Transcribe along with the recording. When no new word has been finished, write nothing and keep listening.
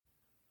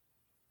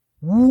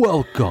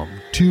Welcome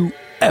to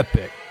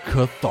Epic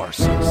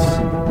Catharsis.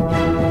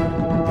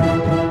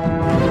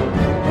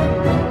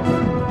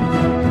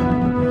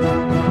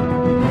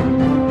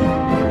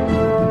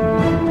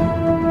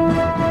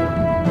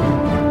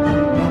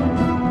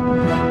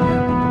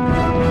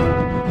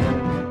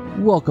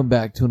 Welcome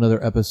back to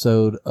another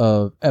episode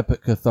of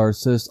Epic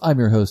Catharsis. I'm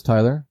your host,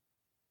 Tyler.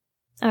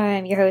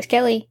 I'm your host,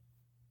 Kelly.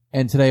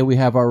 And today we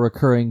have our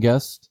recurring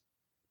guest,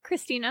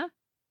 Christina.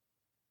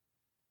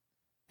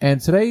 And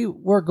today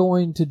we're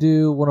going to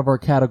do one of our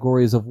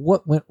categories of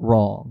what went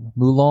wrong.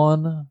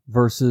 Mulan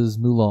versus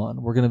Mulan.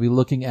 We're going to be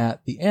looking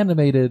at the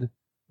animated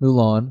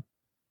Mulan,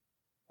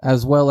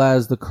 as well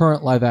as the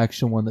current live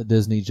action one that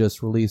Disney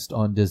just released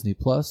on Disney+.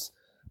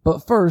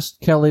 But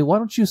first, Kelly, why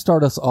don't you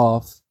start us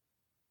off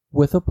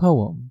with a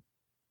poem?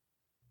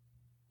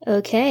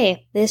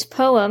 Okay, this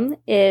poem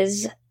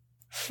is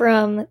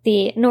from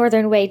the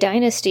Northern Wei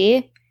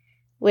Dynasty,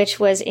 which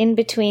was in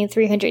between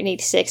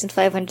 386 and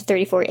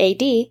 534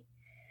 AD.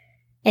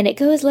 And it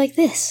goes like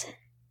this.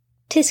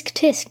 Tisk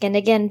tisk and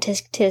again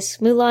tisk tisk,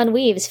 Mulan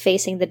weaves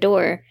facing the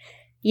door.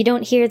 You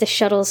don't hear the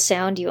shuttle's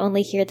sound, you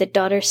only hear the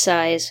daughter's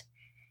sighs.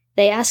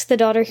 They ask the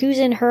daughter who's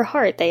in her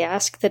heart, they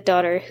ask the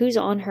daughter who's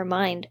on her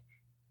mind.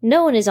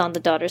 No one is on the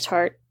daughter's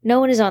heart, no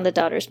one is on the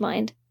daughter's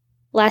mind.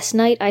 Last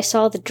night I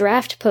saw the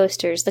draft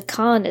posters, the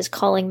Khan is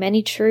calling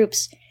many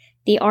troops.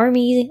 The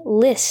army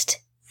list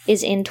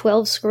is in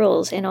 12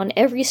 scrolls, and on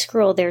every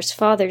scroll there's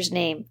father's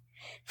name.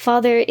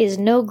 Father is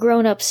no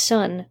grown-up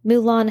son.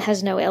 Mulan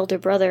has no elder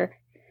brother.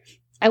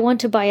 I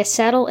want to buy a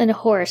saddle and a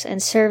horse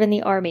and serve in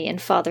the army in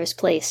father's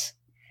place.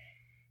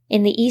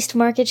 In the East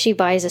Market she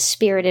buys a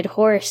spirited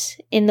horse.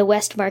 In the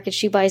West Market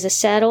she buys a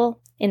saddle.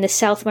 In the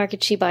South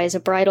Market she buys a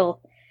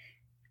bridle.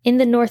 In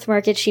the North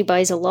Market she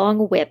buys a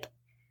long whip.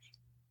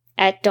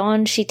 At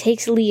dawn she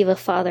takes leave of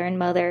father and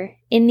mother.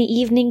 In the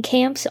evening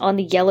camps on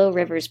the Yellow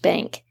River's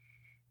bank.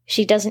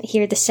 She doesn't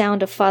hear the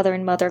sound of father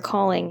and mother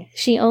calling.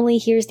 She only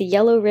hears the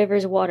Yellow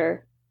River's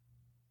water.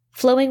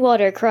 Flowing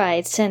water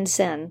cried, Sen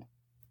Sen.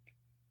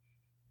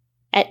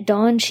 At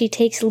dawn she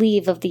takes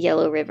leave of the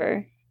Yellow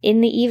River. In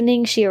the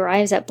evening she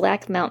arrives at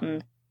Black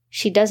Mountain.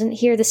 She doesn't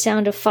hear the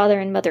sound of father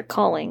and mother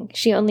calling.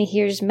 She only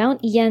hears Mount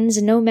Yen's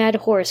nomad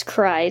horse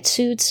cry,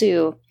 Tsu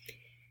Tsu.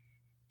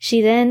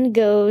 She then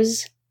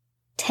goes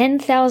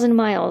 10,000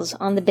 miles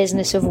on the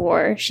business of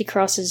war. She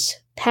crosses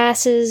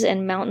passes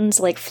and mountains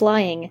like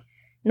flying.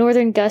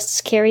 Northern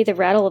gusts carry the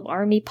rattle of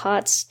army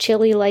pots,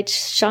 chilly light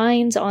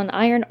shines on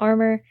iron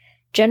armor,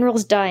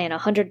 generals die in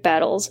 100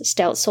 battles,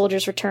 stout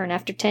soldiers return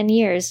after 10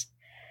 years.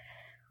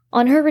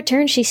 On her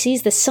return she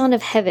sees the Son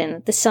of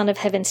Heaven. The Son of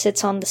Heaven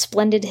sits on the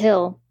splendid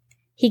hill.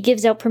 He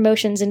gives out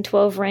promotions in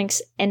 12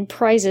 ranks and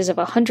prizes of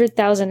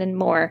 100,000 and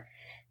more.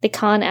 The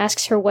Khan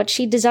asks her what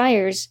she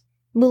desires.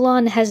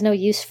 Mulan has no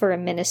use for a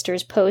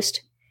minister's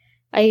post.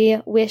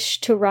 I wish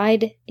to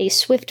ride a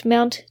swift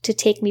mount to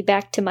take me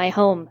back to my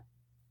home.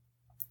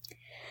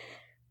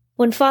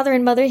 When father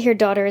and mother hear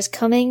daughter is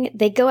coming,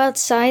 they go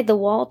outside the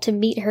wall to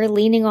meet her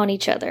leaning on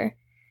each other.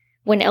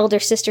 When elder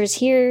sister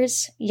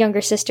hears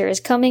younger sister is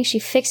coming, she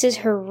fixes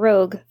her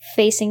rogue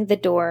facing the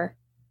door.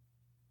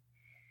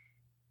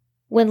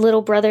 When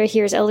little brother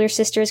hears elder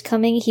sister is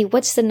coming, he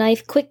whets the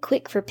knife quick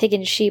quick for pig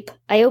and sheep.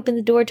 I open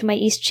the door to my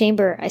east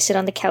chamber. I sit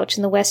on the couch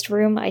in the west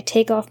room. I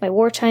take off my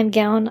wartime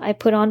gown. I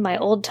put on my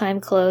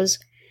old-time clothes.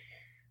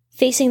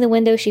 Facing the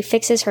window, she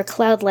fixes her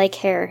cloud-like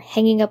hair.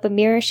 Hanging up a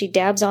mirror, she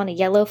dabs on a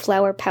yellow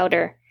flower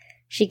powder.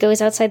 She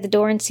goes outside the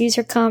door and sees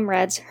her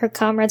comrades. Her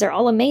comrades are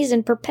all amazed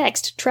and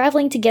perplexed.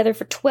 Traveling together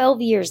for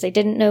 12 years, they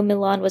didn't know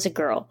Mulan was a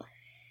girl.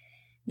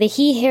 The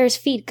he-hare's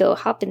feet go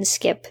hop and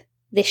skip.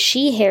 The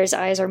she-hare's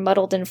eyes are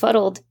muddled and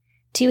fuddled.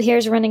 2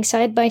 hares running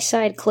side by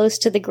side close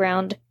to the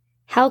ground.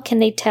 How can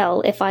they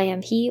tell if I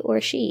am he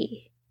or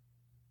she?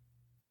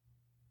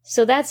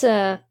 So that's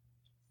a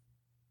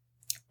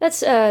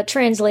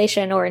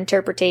translation or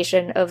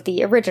interpretation of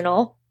the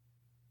original.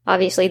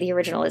 Obviously, the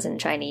original is in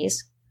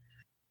Chinese.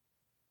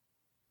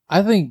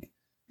 I think,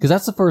 because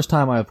that's the first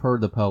time I've heard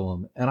the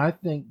poem, and I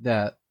think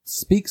that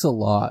speaks a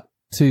lot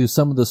to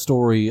some of the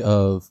story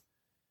of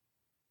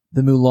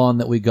the Mulan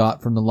that we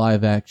got from the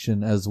live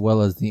action as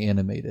well as the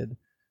animated.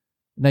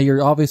 Now,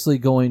 you're obviously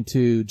going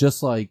to,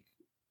 just like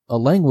a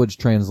language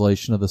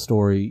translation of the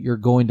story, you're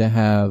going to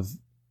have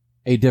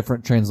a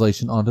different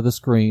translation onto the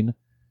screen,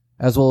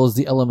 as well as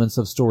the elements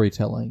of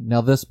storytelling.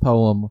 Now, this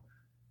poem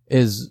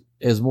is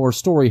more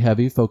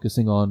story-heavy,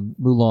 focusing on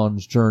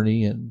Mulan's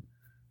journey and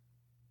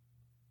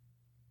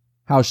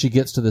how she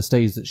gets to the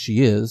stage that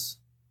she is.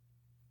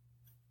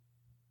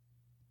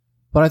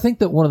 But I think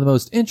that one of the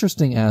most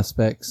interesting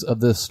aspects of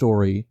this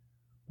story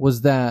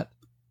was that,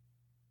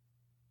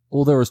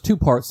 well, there was 2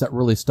 parts that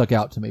really stuck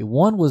out to me.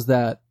 One was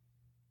that,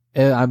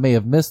 and I may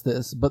have missed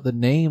this, but the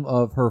name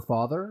of her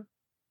father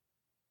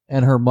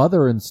and her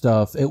mother and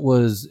stuff, it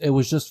was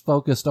just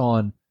focused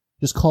on,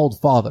 just called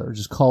father,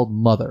 just called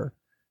mother.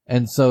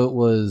 And so it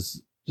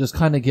was just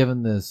kind of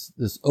given this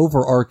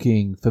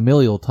overarching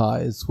familial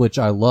ties, which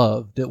I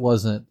loved. It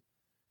wasn't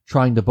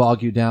trying to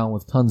bog you down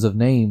with tons of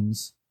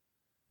names.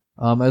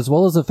 as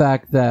well as the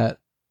fact that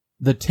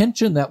the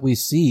tension that we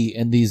see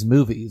in these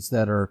movies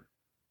that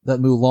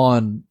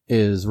Mulan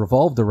is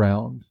revolved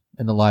around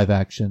in the live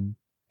action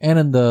and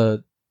in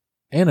the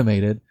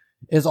animated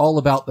is all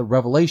about the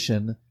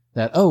revelation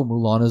that, oh,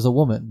 Mulan is a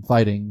woman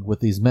fighting with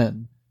these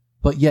men.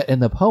 But yet in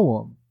the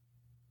poem,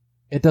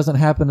 it doesn't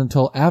happen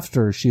until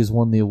after she's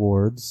won the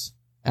awards,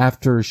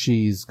 after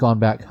she's gone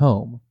back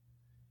home.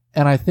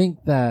 And I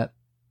think that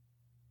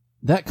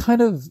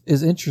kind of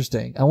is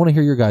interesting. I want to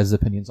hear your guys'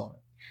 opinions on it.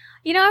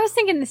 You know, I was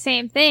thinking the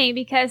same thing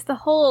because the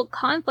whole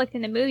conflict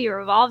in the movie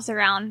revolves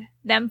around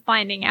them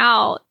finding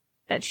out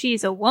that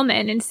she's a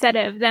woman instead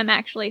of them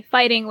actually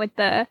fighting with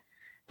the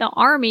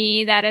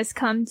army that has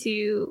come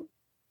to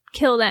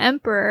kill the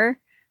emperor.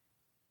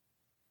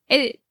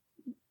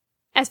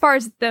 As far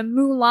as the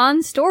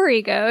Mulan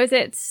story goes,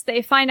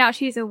 they find out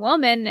she's a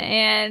woman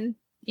and,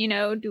 you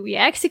know, do we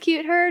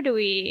execute her? Do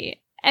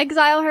we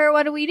exile her?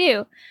 What do we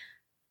do?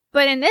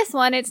 But in this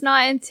one, in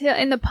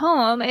the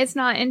poem, it's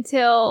not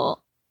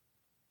until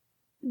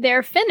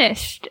they're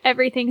finished.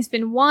 Everything's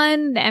been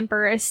won, the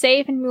emperor is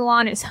safe, and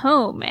Mulan is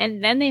home,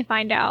 and then they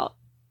find out.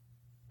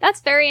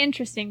 That's very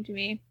interesting to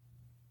me.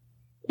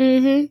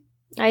 I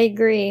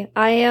agree.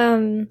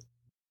 I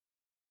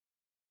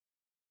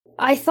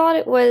thought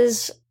it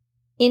was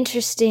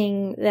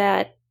interesting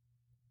that,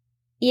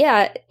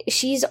 yeah,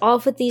 she's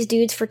off with these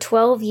dudes for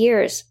 12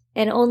 years,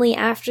 and only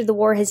after the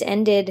war has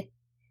ended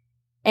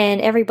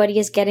and everybody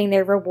is getting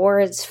their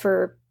rewards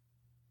for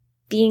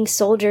being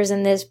soldiers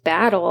in this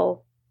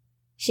battle,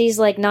 she's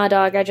like, nah,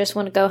 dog, I just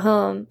want to go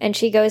home. And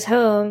she goes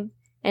home,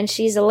 and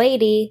she's a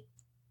lady,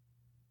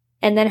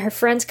 and then her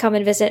friends come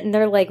and visit, and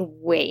they're like,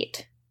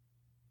 wait,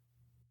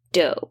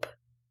 dope.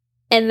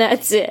 And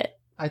that's it.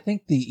 I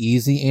think the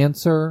easy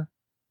answer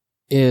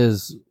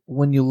is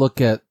when you look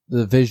at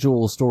the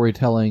visual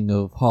storytelling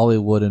of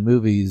Hollywood and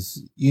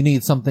movies, you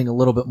need something a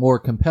little bit more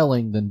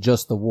compelling than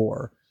just the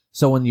war.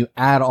 So when you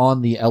add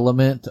on the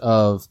element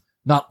of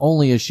not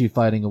only is she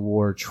fighting a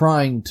war,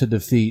 trying to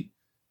defeat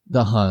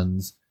the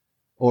Huns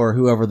or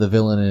whoever the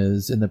villain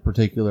is in the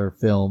particular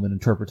film and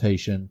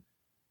interpretation,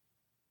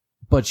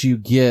 but you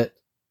get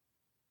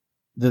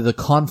the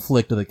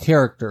conflict of the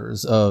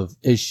characters of,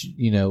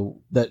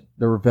 that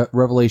the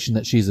revelation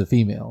that she's a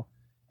female.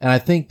 And I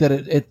think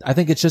that I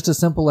think it's just as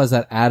simple as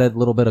that added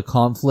little bit of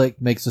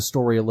conflict makes the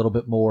story a little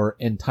bit more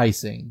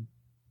enticing.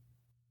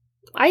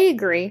 I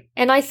agree.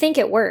 And I think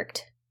it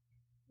worked.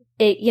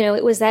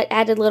 It was that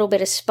added little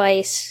bit of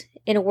spice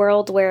in a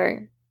world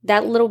where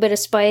that little bit of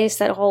spice,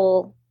 that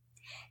whole,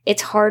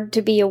 it's hard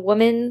to be a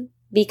woman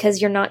because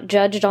you're not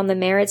judged on the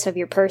merits of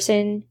your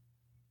person.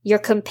 You're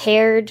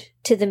compared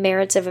to the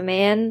merits of a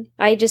man.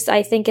 I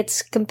think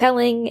it's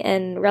compelling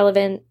and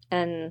relevant,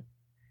 and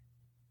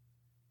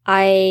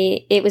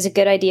it was a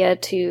good idea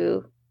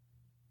to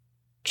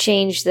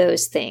change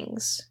those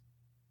things.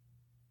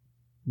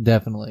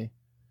 Definitely.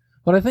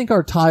 But I think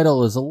our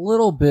title is a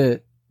little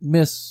bit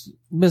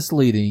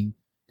misleading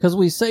because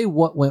we say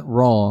what went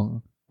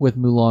wrong with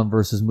Mulan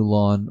versus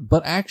Mulan,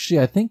 but actually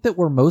I think that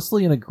we're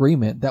mostly in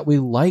agreement that we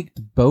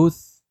liked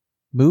both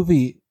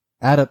movie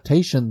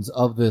adaptations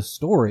of this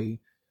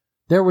story.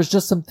 There was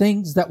just some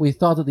things that we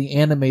thought that the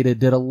animated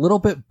did a little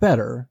bit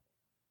better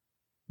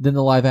than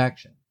the live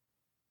action.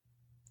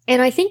 And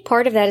I think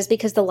part of that is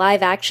because the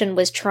live action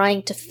was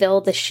trying to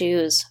fill the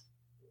shoes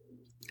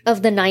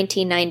of the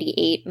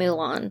 1998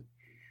 Mulan,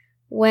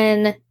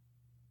 when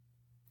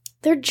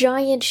they're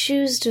giant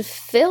shoes to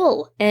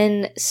fill,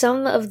 and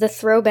some of the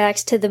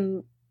throwbacks to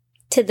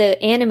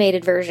the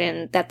animated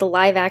version that the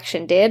live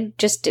action did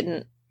just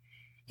didn't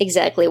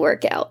exactly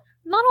work out.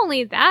 Not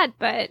only that,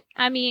 but,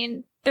 I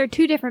mean, they're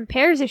two different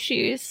pairs of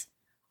shoes.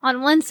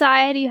 On one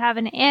side, you have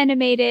an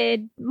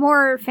animated,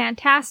 more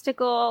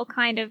fantastical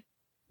kind of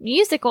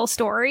musical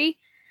story.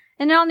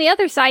 And then on the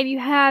other side, you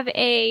have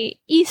a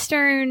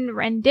Eastern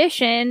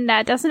rendition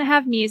that doesn't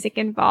have music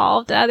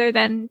involved other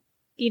than,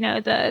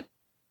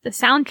 the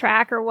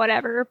soundtrack or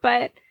whatever.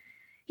 But,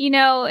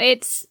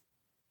 it's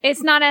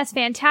not as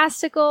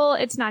fantastical.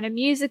 It's not a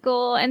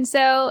musical. And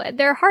so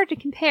they're hard to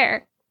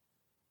compare.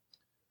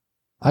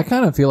 I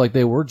kind of feel like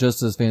they were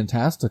just as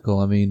fantastical.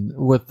 I mean,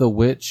 with the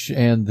witch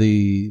and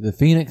the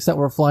phoenix that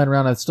were flying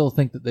around, I still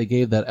think that they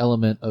gave that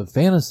element of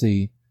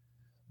fantasy.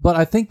 But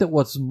I think that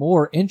what's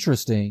more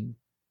interesting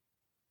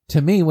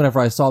to me whenever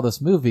I saw this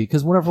movie,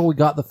 because whenever we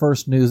got the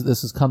first news that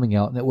this is coming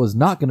out and it was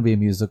not going to be a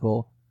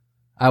musical,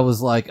 I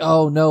was like,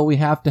 oh no, we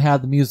have to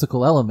have the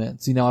musical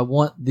elements.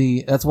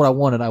 That's what I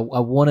wanted. I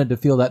wanted to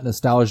feel that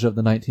nostalgia of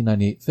the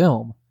 1998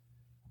 film.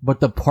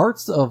 But the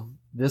parts of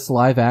this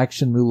live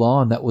action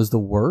Mulan that was the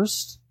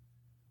worst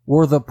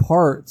were the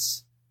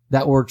parts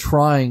that were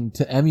trying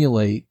to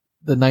emulate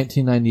the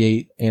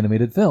 1998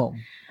 animated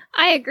film.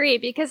 I agree,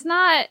 because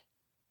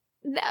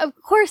of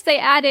course they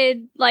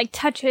added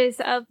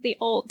touches of the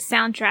old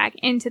soundtrack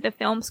into the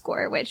film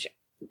score, which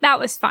that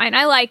was fine.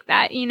 I like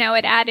that.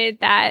 It added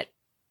that,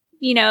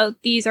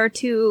 these are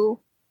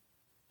two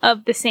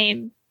of the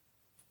same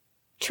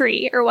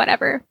tree or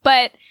whatever.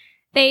 But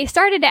they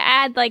started to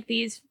add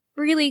these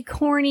really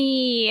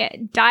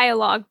corny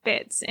dialogue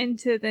bits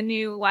into the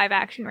new live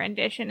action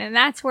rendition, and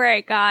that's where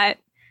it got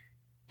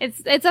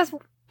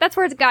that's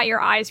where it's got your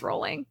eyes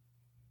rolling.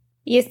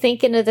 You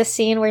thinking of the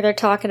scene where they're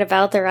talking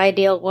about their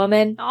ideal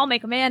woman? I'll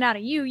make a man out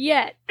of you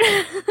yet.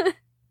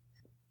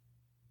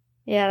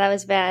 Yeah, that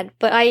was bad.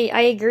 But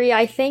I agree.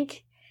 I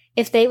think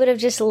if they would have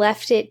just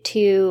left it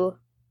to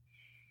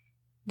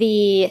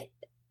the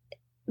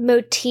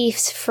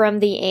motifs from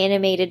the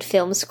animated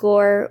film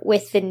score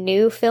with the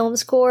new film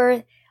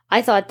score,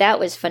 I thought that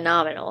was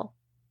phenomenal.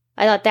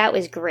 I thought that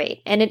was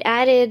great. And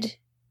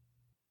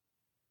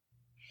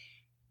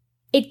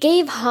it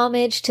gave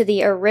homage to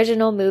the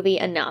original movie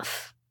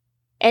enough.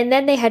 And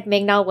then they had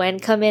Ming-Na Wen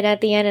come in at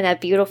the end in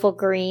that beautiful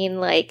green,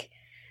 like,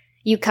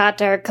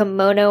 yukata or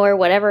kimono or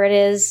whatever it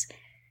is.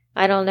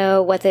 I don't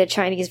know what the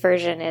Chinese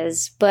version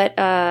is, but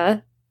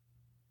that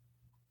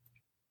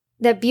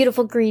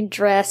beautiful green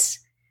dress.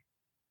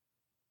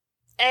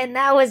 And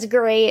that was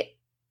great.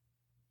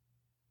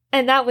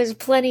 And that was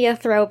plenty of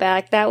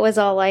throwback. That was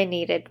all I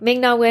needed.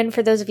 Ming-Na Wen,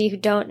 for those of you who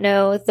don't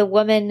know, the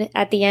woman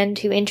at the end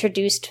who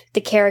introduced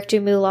the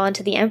character Mulan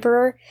to the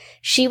Emperor,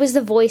 she was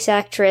the voice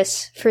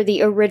actress for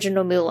the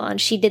original Mulan.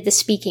 She did the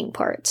speaking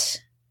parts.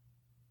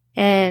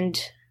 And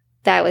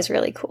that was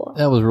really cool.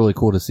 That was really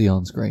cool to see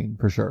on screen,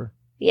 for sure.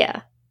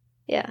 Yeah.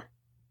 Yeah.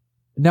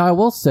 Now, I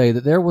will say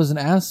that there was an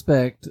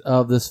aspect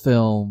of this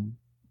film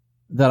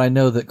that I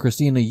know that,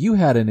 Christina, you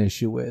had an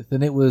issue with,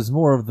 and it was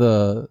more of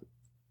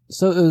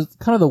so it was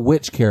kind of the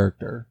witch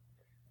character.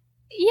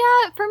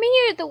 Yeah, for me,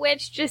 the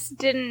witch just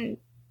didn't...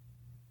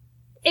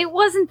 It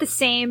wasn't the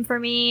same for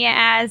me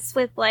as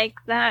with, like,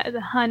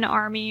 the Hun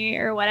army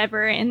or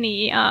whatever in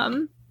the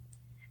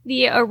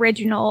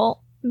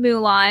original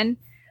Mulan.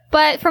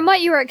 But from what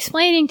you were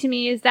explaining to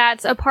me is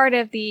that's a part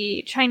of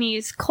the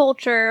Chinese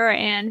culture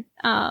and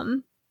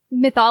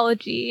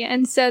mythology,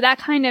 and so that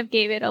kind of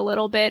gave it a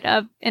little bit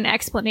of an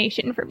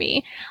explanation for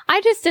me.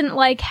 I just didn't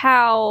like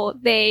how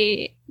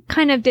they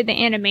kind of did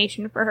the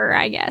animation for her,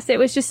 I guess. It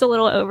was just a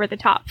little over the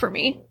top for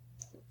me.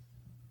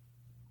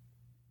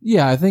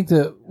 Yeah, I think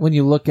that when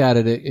you look at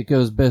it, it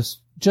goes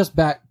just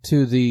back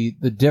to the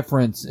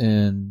difference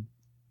in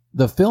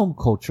the film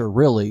culture,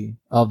 really,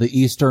 of the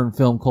Eastern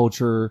film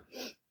culture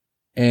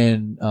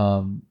and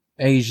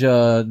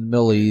Asia and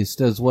Middle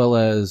East, as well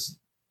as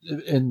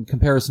in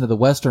comparison to the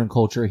Western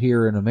culture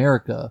here in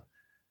America.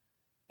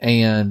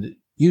 And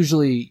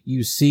usually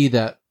you see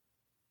that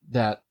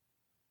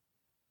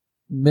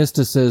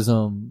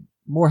mysticism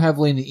more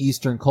heavily in the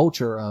Eastern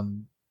culture,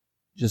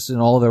 just in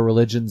all their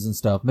religions and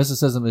stuff.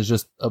 Mysticism is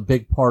just a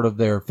big part of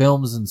their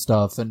films and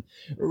stuff. And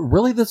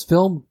really this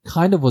film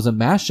kind of was a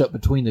mashup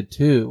between the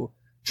two,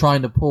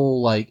 trying to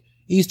pull like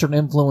Eastern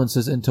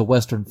influences into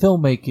Western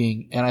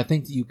filmmaking. And I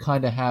think that you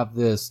kind of have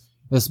this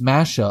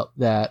mashup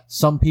that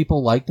some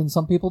people liked and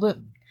some people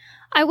didn't.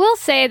 I will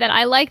say that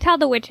I liked how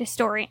the witch's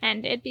story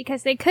ended,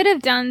 because they could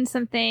have done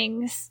some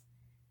things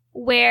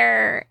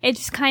where it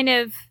just kind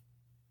of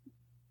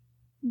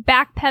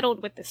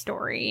backpedaled with the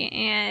story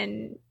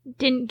and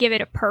didn't give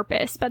it a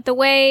purpose. But the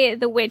way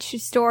the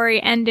witch's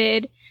story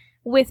ended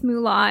with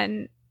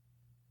Mulan,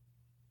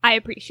 I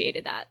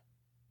appreciated that.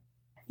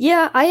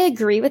 Yeah, I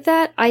agree with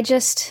that.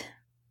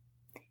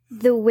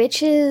 The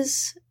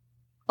witch's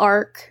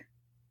arc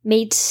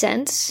made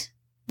sense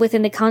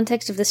within the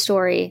context of the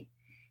story,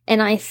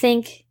 and I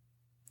think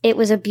it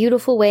was a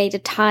beautiful way to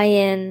tie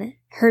in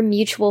her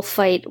mutual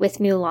fight with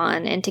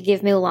Mulan and to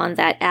give Mulan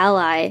that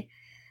ally.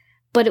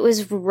 But it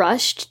was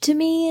rushed to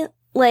me.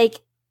 Like,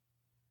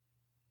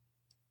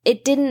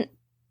 the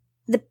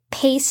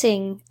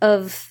pacing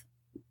of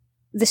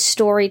the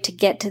story to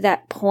get to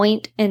that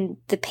point and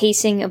the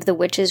pacing of the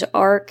witch's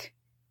arc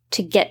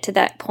to get to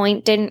that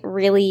point didn't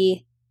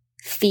really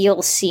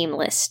feel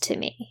seamless to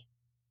me.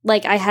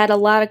 Like, I had a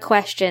lot of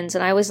questions,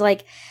 and I was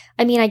like,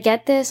 I mean, I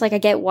get this, like, I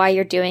get why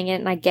you're doing it,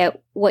 and I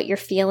get what you're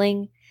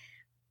feeling,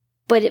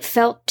 but it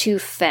felt too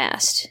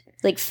fast.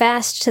 Like,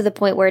 fast to the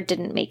point where it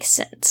didn't make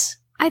sense.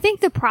 I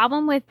think the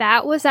problem with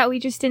that was that we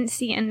just didn't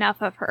see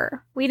enough of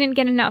her. We didn't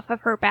get enough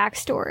of her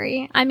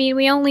backstory. I mean,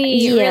 we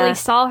only really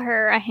saw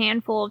her a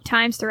handful of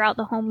times throughout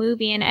the whole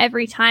movie, and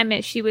every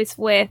time she was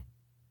with,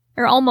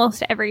 or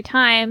almost every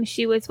time,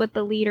 she was with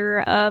the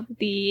leader of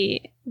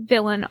the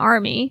villain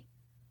army.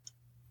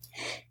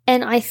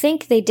 And I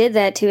think they did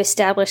that to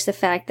establish the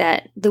fact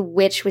that the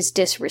witch was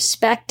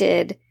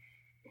disrespected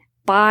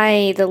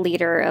by the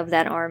leader of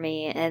that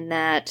army, and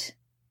that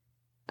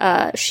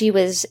she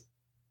was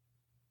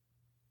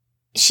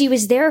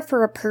there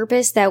for a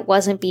purpose that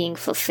wasn't being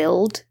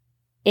fulfilled,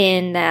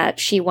 in that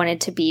she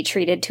wanted to be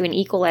treated to an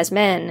equal as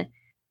men.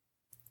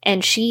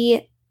 And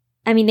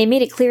they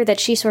made it clear that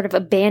she sort of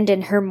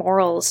abandoned her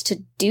morals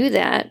to do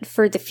that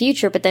for the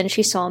future, but then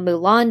she saw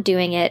Mulan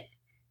doing it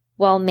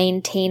while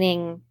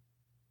maintaining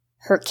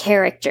her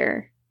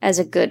character as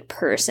a good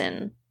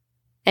person.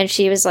 And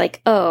she was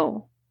like,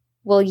 oh,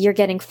 well, you're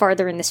getting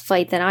farther in this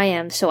fight than I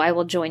am, so I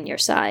will join your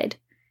side.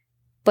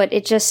 But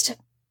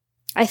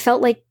I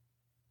felt like,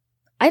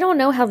 I don't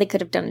know how they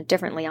could have done it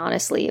differently,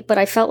 honestly, but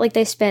I felt like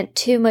they spent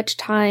too much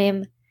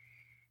time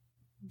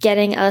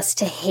getting us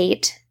to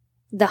hate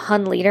the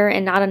Hun leader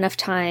and not enough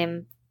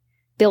time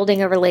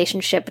building a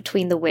relationship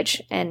between the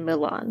witch and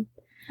Mulan,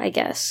 I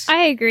guess.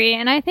 I agree,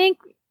 and I think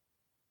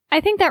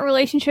that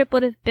relationship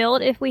would have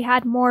built if we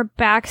had more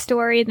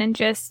backstory than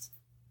just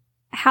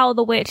how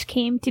the witch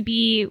came to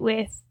be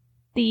with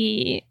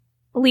the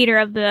leader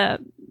of the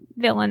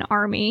villain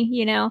army,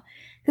 you know?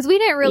 Because we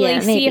didn't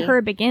really see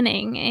her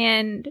beginning,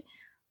 and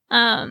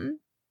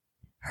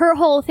her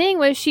whole thing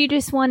was she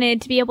just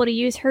wanted to be able to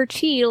use her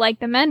chi like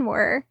the men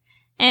were.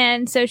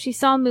 And so she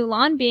saw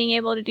Mulan being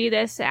able to do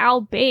this,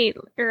 albeit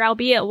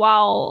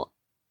while,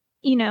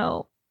 you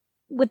know,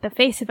 with the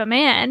face of a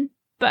man.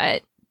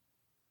 But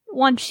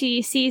once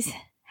she sees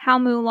how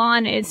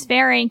Mulan is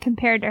faring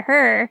compared to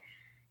her,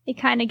 it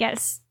kind of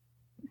gets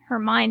her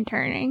mind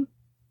turning.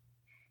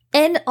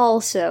 And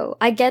also,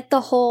 I get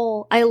the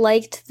whole, I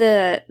liked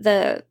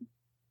the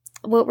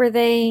what were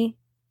they?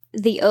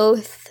 The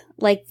oath,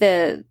 like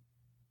the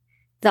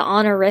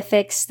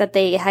honorifics that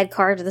they had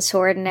carved to the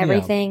sword and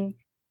everything.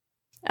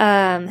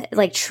 Yeah.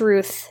 Like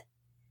truth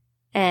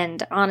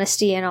and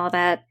honesty and all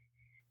that.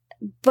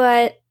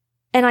 But,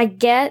 and I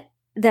get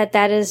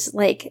that is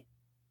like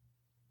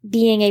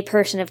being a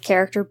person of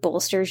character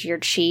bolsters your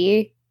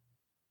chi.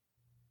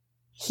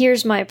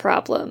 Here's my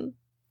problem.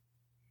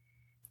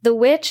 The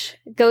witch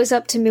goes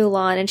up to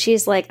Mulan and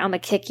she's like, "I'm gonna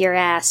kick your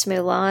ass,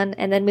 Mulan."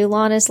 And then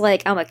Mulan is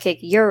like, "I'm gonna kick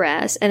your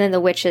ass." And then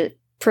the witch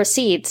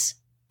proceeds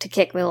to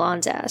kick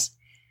Mulan's ass.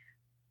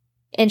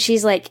 And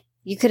she's like,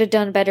 "You could have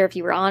done better if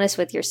you were honest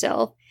with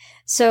yourself."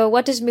 So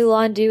what does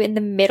Mulan do in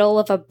the middle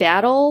of a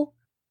battle?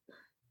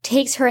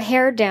 Takes her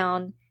hair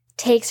down,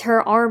 takes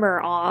her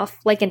armor off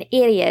like an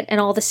idiot, and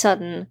all of a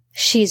sudden,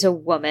 she's a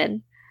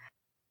woman.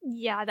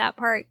 Yeah, that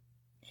part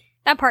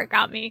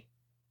got me.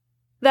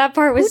 That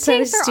part was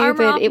so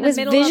stupid. It was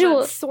visual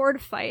of a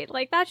sword fight.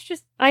 Like, that's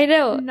just I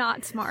know.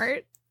 Not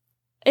smart.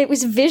 It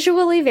was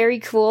visually very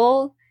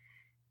cool,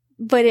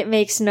 but it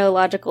makes no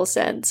logical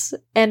sense.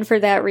 And for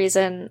that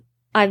reason,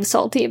 I'm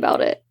salty about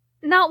it.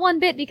 Not one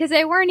bit, because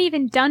they weren't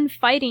even done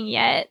fighting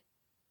yet.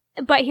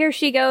 But here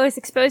she goes,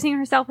 exposing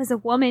herself as a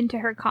woman to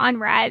her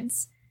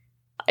comrades.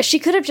 She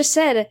could have just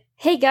said,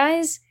 "Hey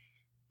guys,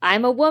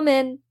 I'm a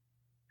woman,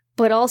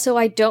 but also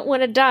I don't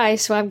want to die,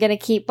 so I'm gonna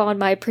keep on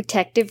my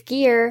protective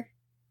gear.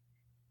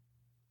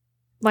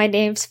 My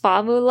name's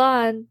Fa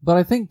Mulan." But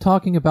I think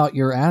talking about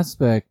your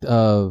aspect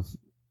of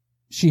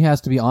she has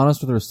to be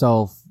honest with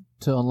herself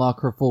to unlock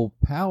her full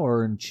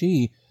power and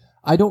chi,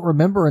 I don't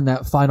remember in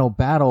that final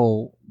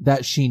battle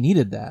that she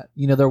needed that.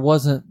 You know, there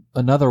wasn't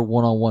another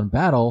one-on-one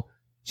battle.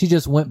 She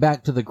just went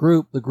back to the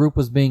group. The group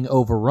was being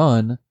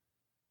overrun.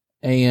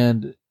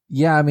 And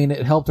yeah, I mean,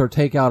 it helped her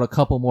take out a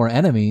couple more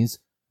enemies.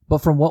 But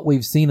from what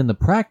we've seen in the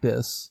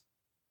practice,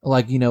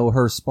 like, you know,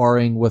 her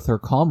sparring with her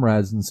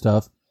comrades and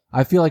stuff,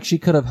 I feel like she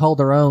could have held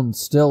her own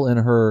still in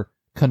her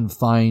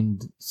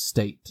confined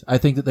state. I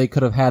think that they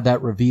could have had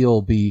that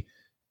reveal be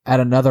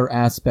at another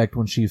aspect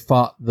when she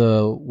fought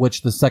the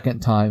witch the second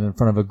time in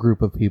front of a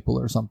group of people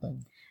or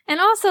something. And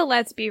also,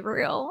 let's be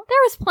real, there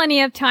was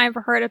plenty of time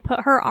for her to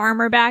put her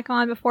armor back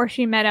on before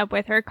she met up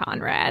with her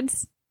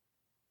comrades.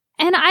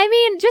 And I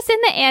mean, just in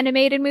the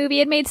animated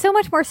movie, it made so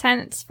much more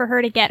sense for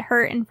her to get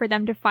hurt and for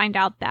them to find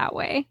out that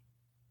way.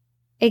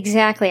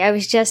 Exactly. I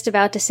was just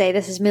about to say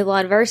this is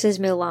Mulan versus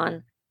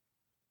Mulan.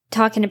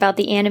 Talking about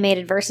the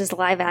animated versus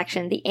live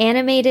action. The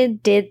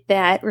animated did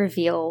that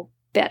reveal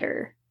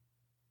better.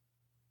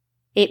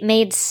 It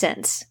made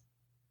sense.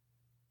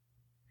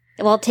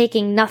 While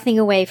taking nothing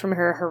away from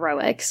her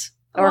heroics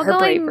or her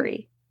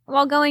bravery.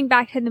 While going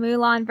back to the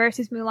Mulan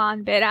versus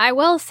Mulan bit, I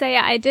will say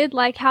I did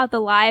like how the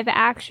live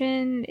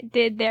action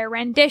did their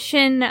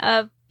rendition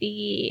of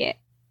the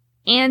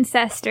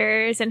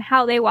ancestors and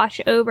how they watch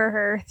over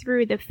her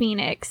through the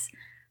phoenix.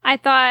 I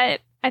thought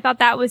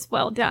that was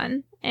well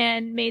done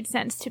and made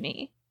sense to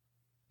me.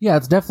 Yeah,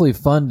 it's definitely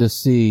fun to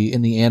see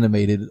in the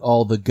animated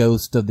all the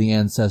ghosts of the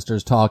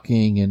ancestors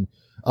talking, and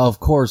of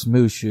course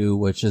Mushu,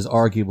 which is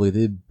arguably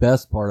the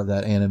best part of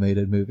that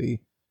animated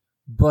movie.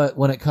 But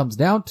when it comes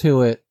down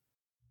to it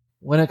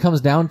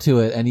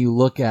and you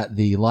look at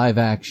the live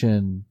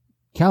action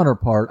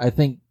counterpart, I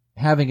think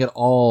having it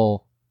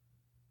all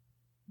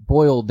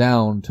boiled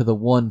down to the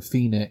one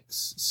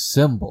phoenix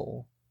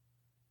symbol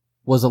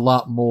was a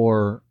lot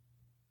more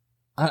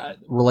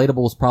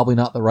relatable is probably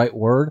not the right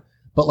word,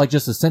 but like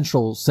just a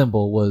central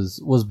symbol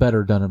was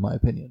better done in my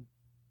opinion.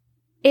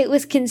 It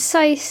was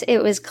concise, it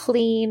was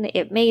clean,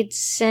 it made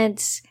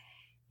sense,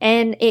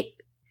 and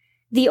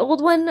the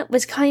old one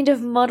was kind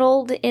of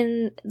muddled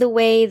in the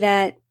way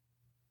that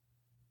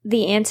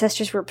the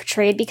ancestors were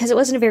portrayed, because it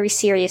wasn't a very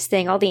serious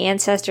thing. All the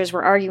ancestors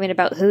were arguing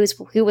about who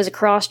was a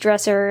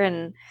cross-dresser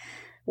and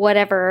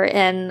whatever,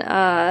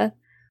 and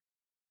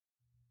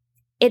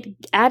it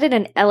added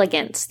an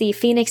elegance. The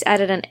Phoenix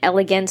added an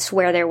elegance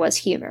where there was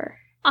humor.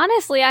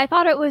 Honestly, I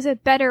thought it was a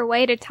better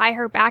way to tie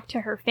her back to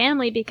her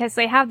family, because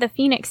they have the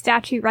Phoenix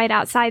statue right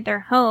outside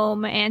their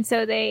home, and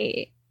so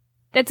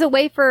that's a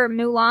way for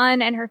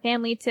Mulan and her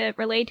family to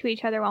relate to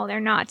each other while they're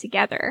not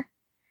together.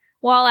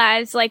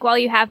 While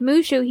you have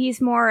Mushu,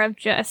 he's more of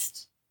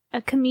just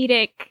a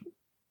comedic.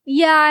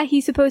 Yeah,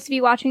 he's supposed to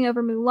be watching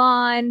over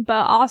Mulan,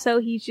 but also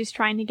he's just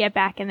trying to get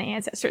back in the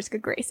ancestors'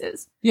 good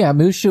graces. Yeah,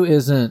 Mushu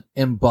isn't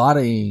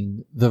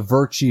embodying the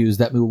virtues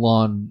that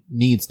Mulan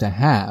needs to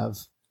have.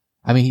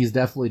 I mean, he's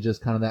definitely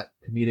just kind of that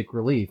comedic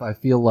relief. I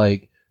feel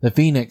like the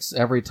Phoenix,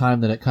 every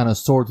time that it kind of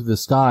soared through the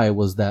sky,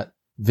 was that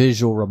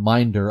visual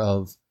reminder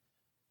of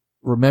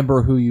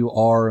remember who you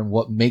are and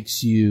what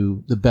makes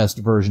you the best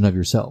version of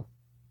yourself.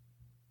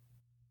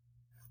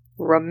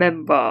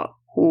 Remember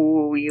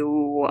who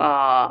you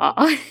are.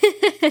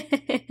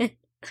 Is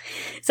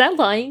that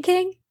Lion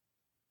King?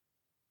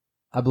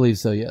 I believe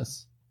so,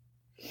 yes.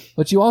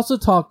 But you also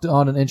talked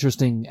on an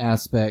interesting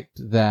aspect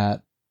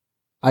that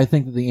I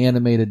think that the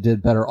animated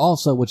did better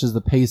also, which is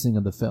the pacing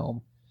of the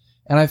film.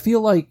 And I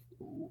feel like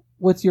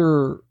with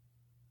your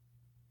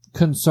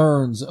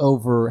concerns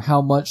over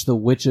how much the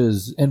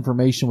witch's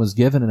information was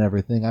given and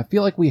everything, I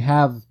feel like we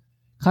have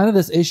kind of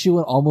this issue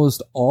in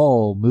almost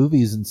all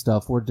movies and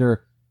stuff where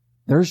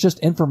there's just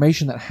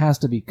information that has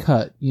to be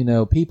cut. You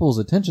know, people's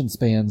attention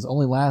spans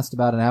only last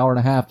about an hour and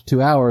a half to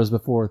 2 hours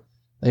before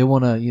they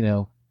want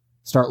to,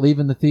 start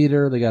leaving the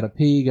theater. They got to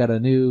pee, got a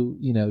new,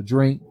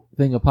 drink,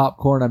 thing of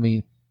popcorn. I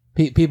mean,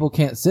 people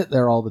can't sit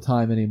there all the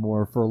time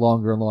anymore for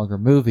longer and longer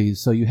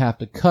movies, so you have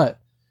to cut.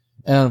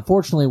 And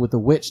unfortunately, with the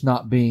witch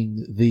not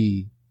being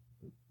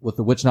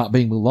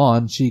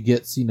Mulan, she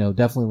gets,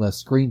 definitely less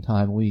screen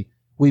time. We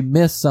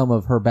miss some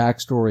of her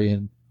backstory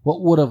and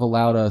what would have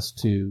allowed us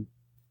to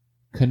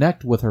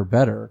connect with her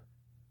better.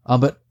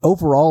 But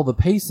overall, the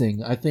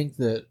pacing, I think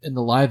that in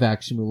the live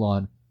action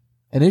Mulan,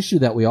 an issue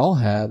that we all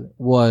had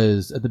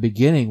was at the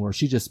beginning where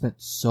she just spent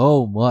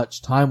so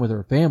much time with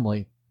her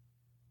family.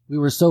 We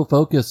were so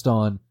focused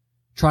on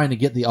trying to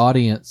get the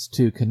audience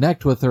to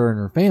connect with her and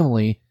her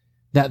family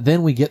that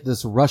then we get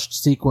this rushed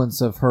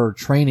sequence of her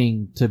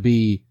training to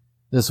be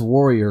this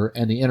warrior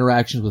and the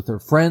interactions with her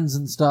friends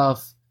and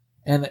stuff.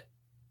 And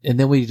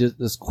then we just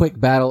this quick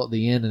battle at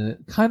the end, and it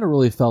kind of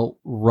really felt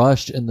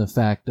rushed in the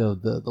fact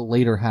of the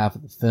later half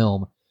of the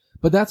film.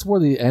 But that's where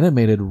the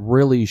animated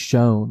really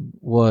shone,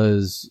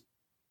 was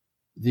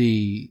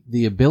the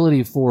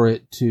ability for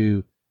it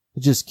to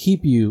just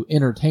keep you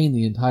entertained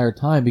the entire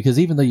time, because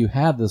even though you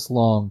have this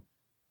long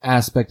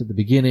aspect at the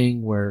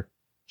beginning where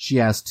she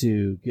has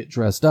to get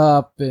dressed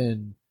up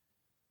and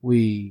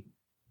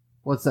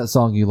what's that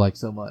song you like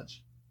so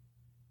much?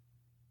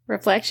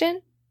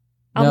 Reflection?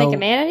 I'll make a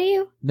man out of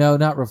you? No,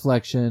 not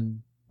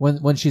Reflection.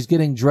 When she's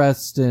getting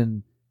dressed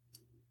and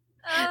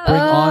bring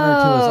honor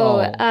to us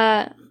all.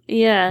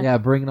 Yeah. Yeah,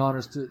 bringing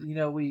honors to,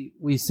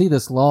 we see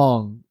this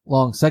long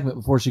segment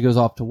before she goes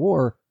off to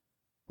war,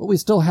 but we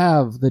still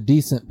have the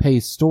decent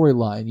paced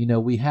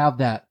storyline. We have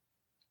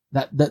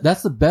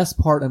that's the best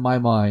part in my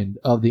mind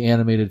of the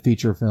animated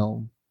feature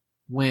film,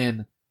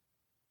 when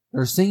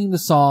they're singing the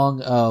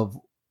song of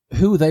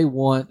who they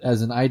want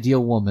as an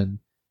ideal woman,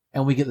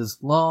 and we get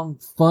this long,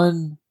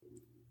 fun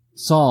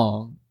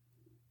song.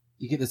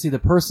 You get to see the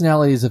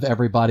personalities of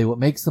everybody, what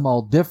makes them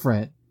all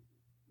different.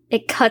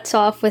 It cuts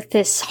off with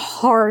this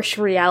harsh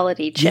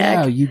reality check.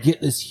 Yeah, you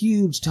get this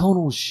huge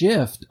tonal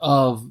shift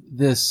of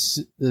this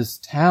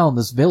town,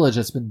 this village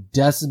that's been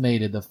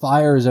decimated, the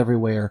fires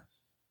everywhere,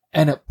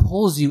 and it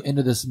pulls you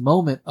into this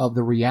moment of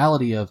the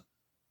reality of,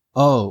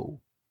 oh,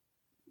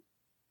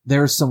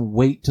 there's some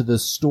weight to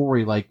this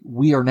story. Like,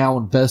 we are now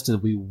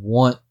invested. We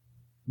want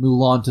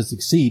Mulan to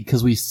succeed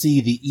because we see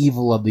the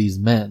evil of these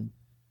men,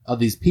 of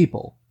these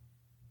people.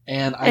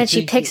 And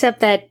she picks up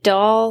that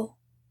doll.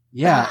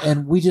 Yeah,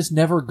 and we just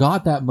never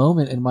got that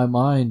moment in my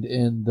mind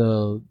in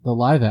the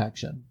live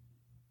action.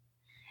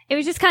 It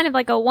was just kind of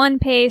like a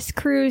one-pace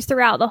cruise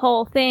throughout the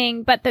whole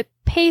thing, but the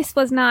pace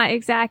was not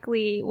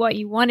exactly what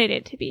you wanted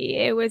it to be.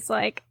 It was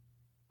like,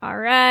 all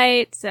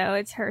right, so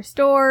it's her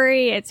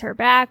story, it's her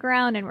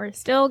background, and we're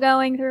still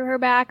going through her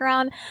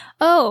background.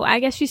 Oh, I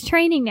guess she's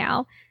training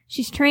now.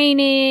 She's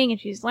training, and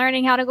she's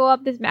learning how to go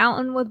up this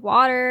mountain with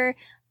water.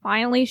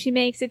 Finally, she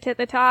makes it to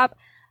the top.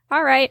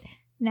 All right,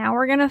 now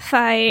we're gonna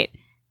fight.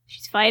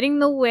 She's fighting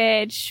the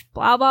witch,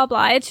 blah, blah,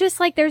 blah. It's just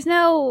like there's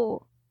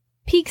no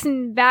peaks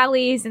and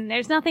valleys, and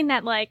there's nothing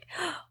that like,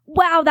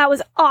 wow, that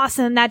was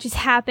awesome, that just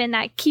happened,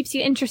 that keeps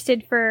you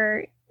interested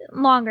for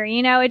longer,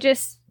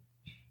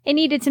 it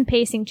needed some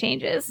pacing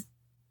changes.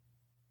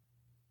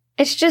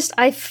 It's just,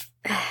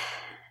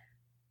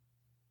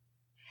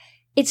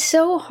 it's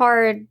so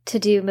hard to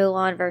do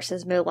Mulan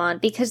versus Mulan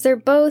because they're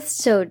both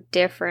so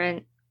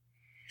different.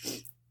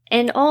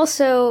 And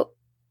also,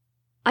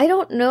 I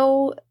don't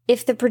know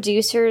if the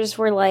producers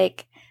were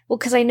like, well,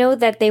 because I know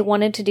that they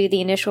wanted to do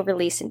the initial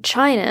release in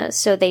China,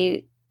 so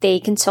they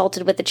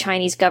consulted with the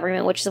Chinese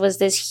government, which was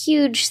this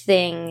huge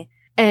thing,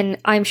 and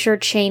I'm sure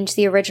changed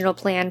the original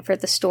plan for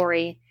the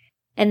story.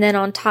 And then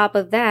on top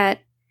of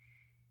that,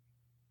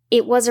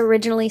 it was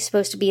originally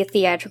supposed to be a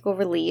theatrical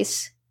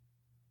release,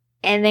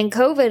 and then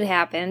COVID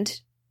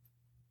happened,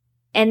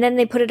 and then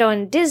they put it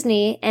on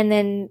Disney, and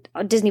then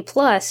Disney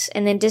Plus,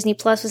 and then Disney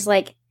Plus was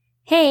like,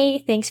 hey,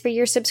 thanks for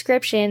your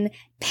subscription,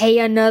 pay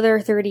another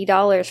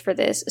 $30 for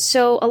this.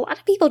 So a lot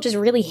of people just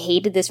really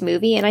hated this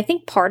movie, and I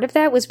think part of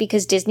that was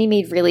because Disney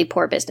made really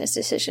poor business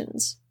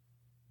decisions.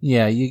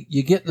 Yeah,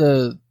 you get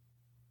the...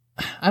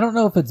 I don't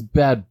know if it's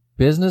bad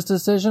business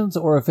decisions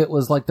or if it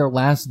was like their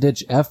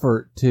last-ditch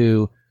effort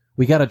to,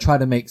 we got to try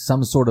to make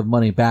some sort of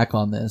money back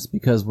on this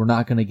because we're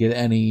not going to get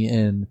any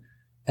in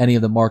any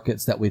of the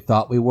markets that we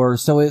thought we were.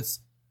 So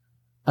it's...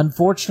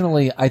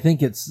 Unfortunately, I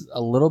think it's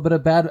a little bit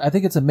of bad. I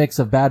think it's a mix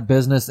of bad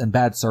business and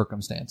bad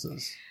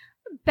circumstances.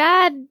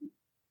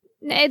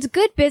 It's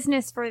good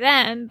business for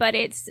them, but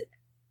it's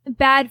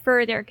bad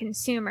for their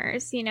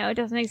consumers. You know, it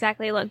doesn't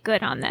exactly look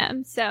good on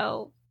them.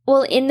 So,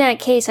 well, in that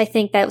case, I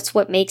think that's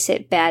what makes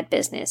it bad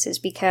business, is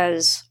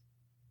because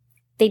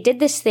they did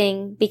this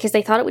thing because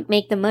they thought it would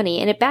make them money,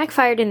 and it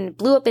backfired and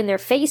blew up in their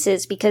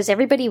faces because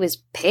everybody was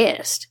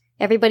pissed.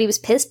 Everybody was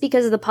pissed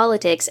because of the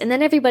politics, and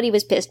then everybody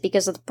was pissed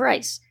because of the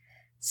price.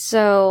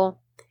 So,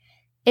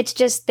 it's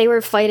just, they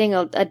were fighting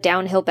a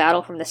downhill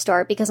battle from the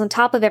start, because on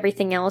top of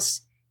everything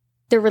else,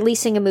 they're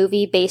releasing a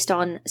movie based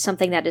on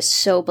something that is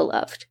so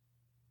beloved.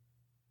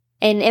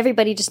 And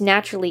everybody just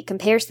naturally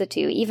compares the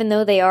two, even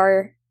though they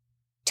are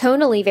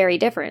tonally very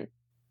different.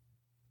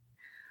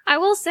 I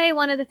will say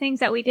one of the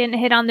things that we didn't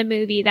hit on the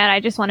movie that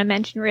I just want to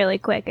mention really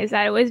quick is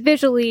that it was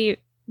visually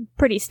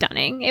pretty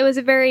stunning. It was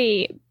a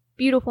very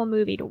beautiful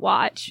movie to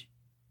watch.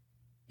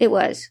 It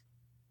was.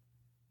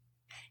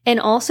 And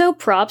also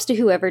props to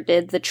whoever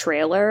did the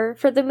trailer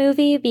for the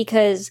movie,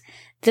 because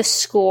the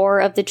score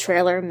of the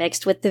trailer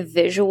mixed with the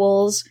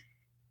visuals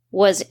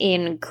was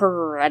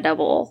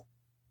incredible.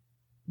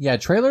 Yeah,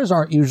 trailers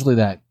aren't usually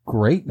that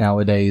great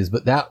nowadays,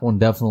 but that one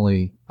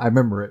definitely, I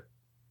remember it.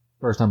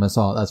 First time I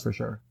saw it, that's for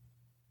sure.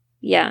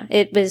 Yeah,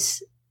 it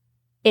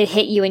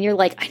hit you and you're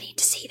like, I need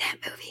to see that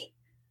movie.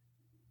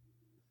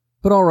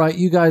 But alright,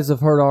 you guys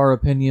have heard our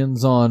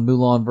opinions on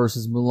Mulan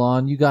versus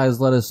Mulan. You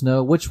guys let us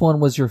know which one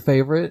was your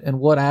favorite and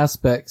what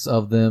aspects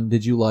of them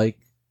did you like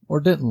or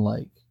didn't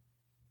like.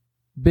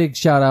 Big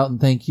shout out and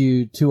thank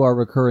you to our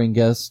recurring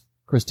guest,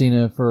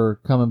 Christina,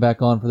 for coming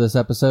back on for this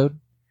episode.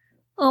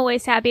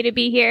 Always happy to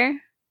be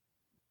here.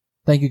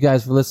 Thank you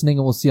guys for listening,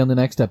 and we'll see you on the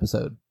next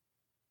episode.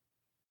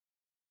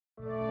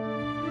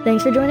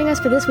 Thanks for joining us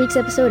for this week's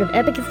episode of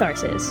Epic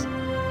Catharsis.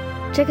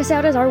 Check us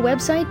out at our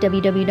website,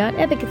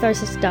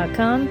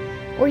 www.epiccatharsis.com,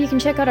 or you can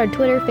check out our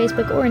Twitter,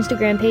 Facebook, or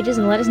Instagram pages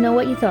and let us know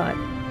what you thought.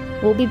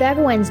 We'll be back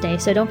Wednesday,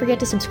 so don't forget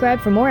to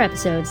subscribe for more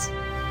episodes.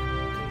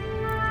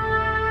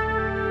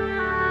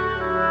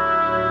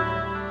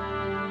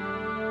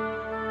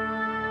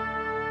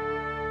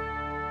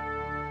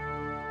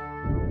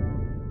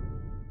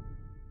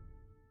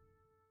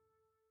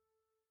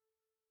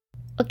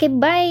 Okay,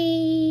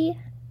 bye!